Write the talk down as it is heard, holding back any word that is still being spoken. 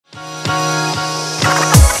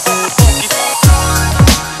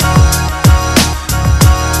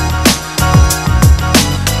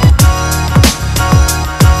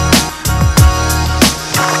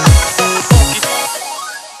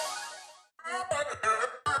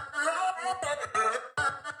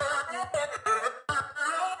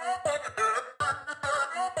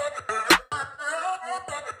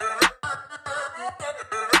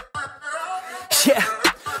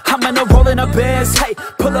in a rolling a biz, hey.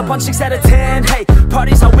 Pull up on 6 out of 10, hey.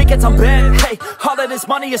 Parties on weekends I'm bent, hey. All of this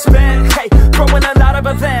money is spent, hey. Throwing a lot of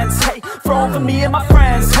events, hey. Throwing for me and my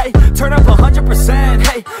friends, hey. Turn up 100%,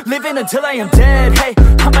 hey. Living until I am dead, hey.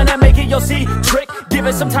 I'm gonna make it, you'll see. Trick, give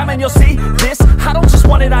it some time and you'll see. This, I don't just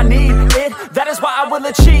want it, I need it. That is why I will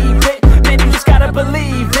achieve it. Man, you just gotta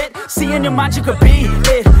believe it. See in your mind you could be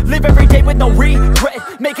it. Live every day with no regret.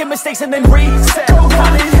 Making mistakes and then reset. Go on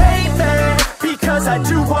and hate me, because I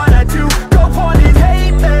do what I do. Go on and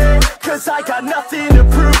hate me, cause I got nothing to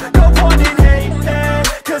prove. Go on and hate me,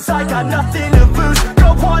 cause I got nothing to lose. Go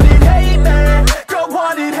on and hate me, go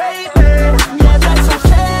on and hate me. Yeah, that's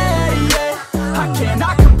okay, yeah. I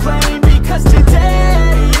cannot complain, because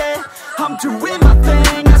today, yeah, I'm doing my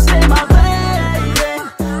thing, I stay my lane,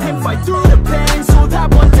 and fight through the pain, so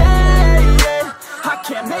that one day, yeah, I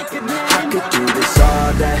can make a name. I could do this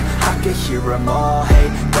all day, I could hear them all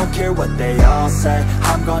hate. Don't care what they all say,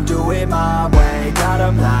 I'm gon' do it my way. Got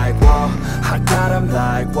them like, whoa, I got them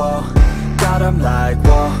like, whoa. Got them like,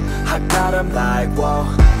 whoa, I got them like, whoa.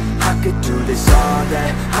 I could do this all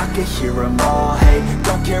day, I could hear them all hate.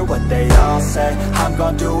 Don't care what they all say, I'm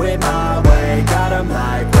gon' do it my way. Got them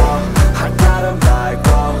like, whoa, I got them like,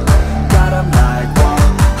 whoa. Got them like, whoa,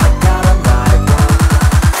 I got them like, whoa.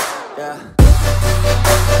 Yeah.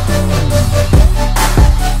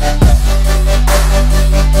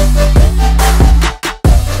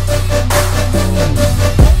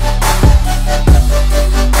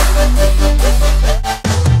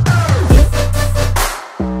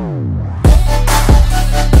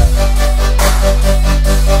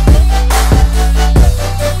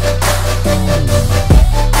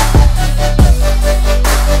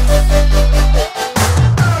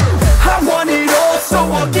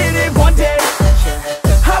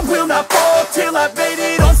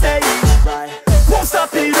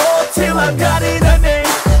 I've got it a name.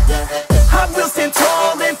 I will stand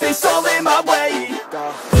tall and face all in my way.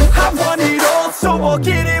 I want it all, so I'll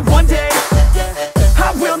get it one day.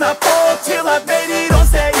 I will not fall till I've made it on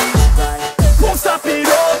stage. Won't stop it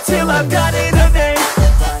all till I've got it a name.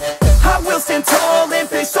 I will stand tall and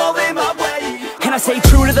face all in my way. And I stay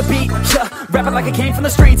true to the beat, yeah. Rapping like I came from the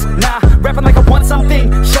streets, nah. Rapping like I want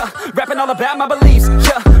something, yeah. Rapping all about my beliefs,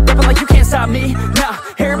 yeah. Rapping like you can't stop me, nah.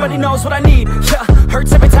 Everybody knows what I need, yeah.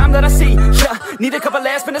 Hurts every time that I see, yeah. Need a couple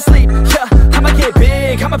last minutes sleep, yeah. I'ma get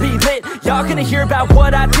big, I'ma be lit. Y'all gonna hear about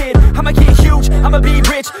what I did. I'ma get huge, I'ma be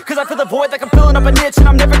rich. Cause I feel the void like I'm filling up a niche. And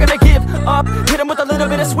I'm never gonna give up. Hit 'em with a little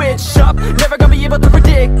bit of switch up. Never gonna be able to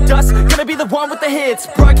predict us. Gonna be the one with the hits,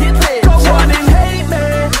 bro, get lit. Go on and hate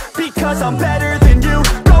me, because I'm better than you.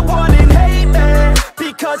 Go on and hate me,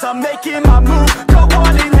 because I'm making my move. Go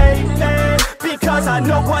on and hate me, because I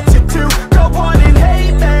know what to do. Go on and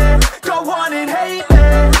hate me, go on and hate me.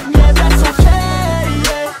 Yeah, that's okay,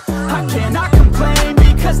 yeah. I cannot complain,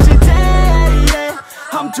 because today, yeah,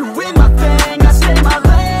 I'm doing my thing, I stay my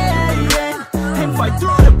lane, and fight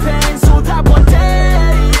through the pain, so that one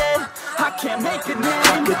day, yeah, I can make a name.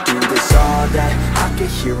 I could do this all day, I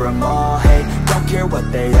could hear them all hate. Don't care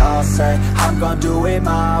what they all say, I'm gon' do it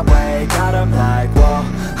my way. Got them like, whoa,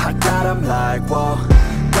 I got them like, whoa.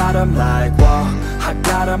 Got them like, whoa, I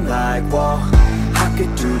got them like, whoa. I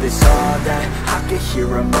could do this all day, I could hear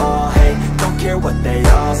them all hate. Don't care what they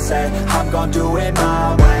all say, I'm gon' do it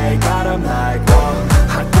my way. Got them like, whoa,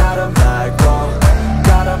 I got them like, whoa.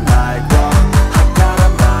 Got them like, whoa, I got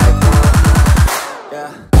them like, whoa.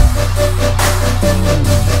 Yeah.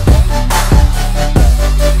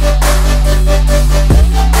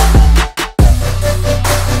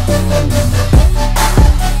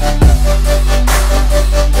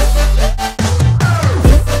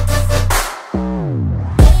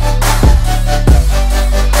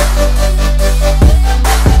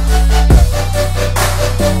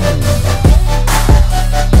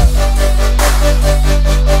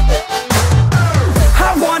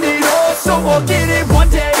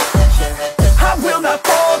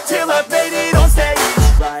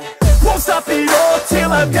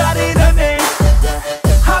 I've got it a name.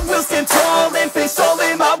 I will stand tall and face all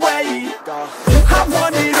in my way. I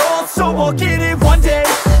want it all, so I'll get it one day.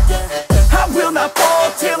 I will not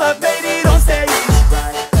fall till I've made it on stage.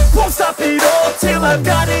 Won't stop it all till I've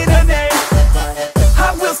got it a name.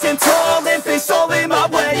 I will stand tall and face all in my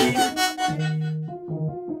way.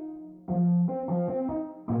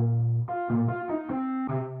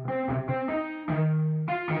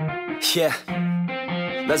 Yeah,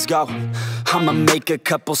 let's go. I'ma make a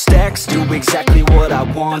couple stacks, do exactly what I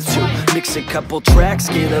want to. Mix a couple tracks,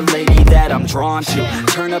 get a lady that I'm drawn to.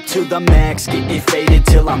 Turn up to the max, get me faded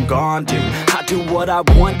till I'm gone, dude. I do what I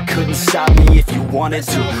want, couldn't stop me if you wanted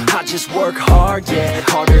to. I just work hard, yeah,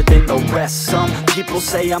 harder than the rest. Some people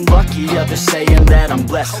say I'm lucky, others saying that I'm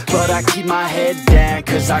blessed. But I keep my head down,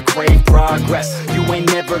 cause I crave progress. You ain't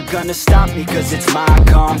never gonna stop me, cause it's my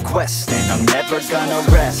conquest. And I'm never gonna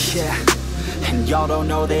rest, yeah. And y'all don't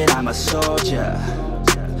know that I'm a soldier.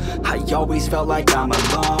 I always felt like I'm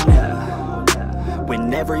alone, yeah.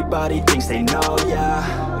 When everybody thinks they know,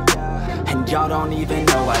 yeah. And y'all don't even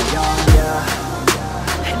know I own,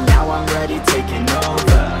 yeah. And now I'm ready taking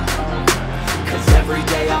over, cause every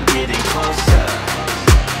day I'm getting closer.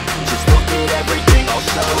 Just look at everything I'll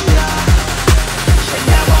show ya. And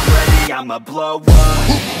now I'm ready, I'ma blow up,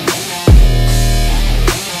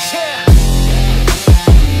 yeah.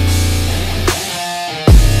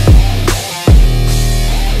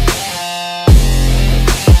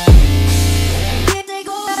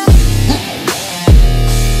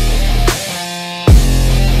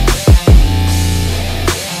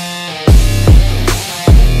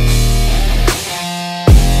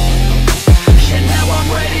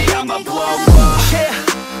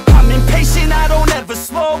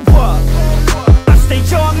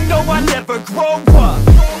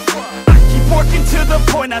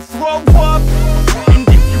 I throw up, and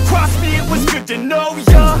if you cross me, it was good to know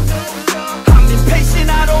ya. I'm impatient,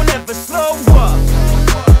 I don't ever slow up.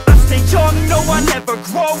 I stay young, no, I never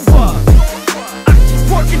grow up. I keep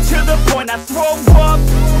working to the point I throw up,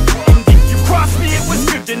 and if you cross me, it was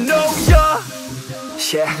good to know ya.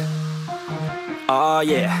 Yeah, oh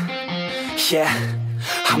yeah, yeah.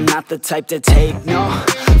 I'm not the type to take no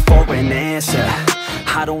for an answer.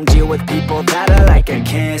 I don't deal with people that are like a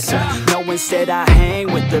cancer. No, instead I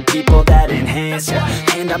hang with the people that enhance ya.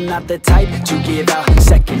 And I'm not the type to give out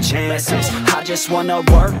second chances. I just wanna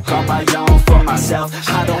work on my own for myself.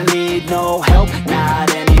 I don't need no help,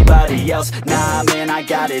 not anybody else. Nah, man, I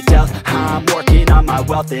got it dealt. I'm working on my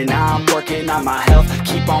wealth and I'm working on my health.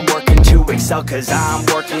 Keep on working to excel, cause I'm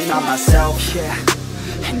working on myself, yeah.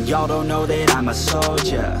 And y'all don't know that I'm a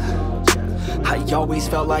soldier. I always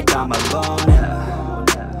felt like I'm alone, yeah.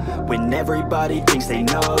 When everybody thinks they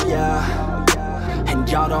know, yeah. And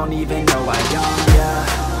y'all don't even know I own,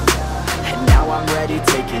 yeah. And now I'm ready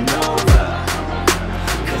taking over,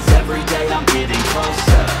 cause every day I'm getting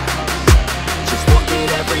closer. Just look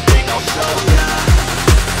at everything I'll show ya.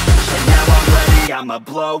 And now I'm ready, I'ma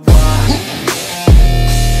blow up,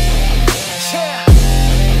 yeah.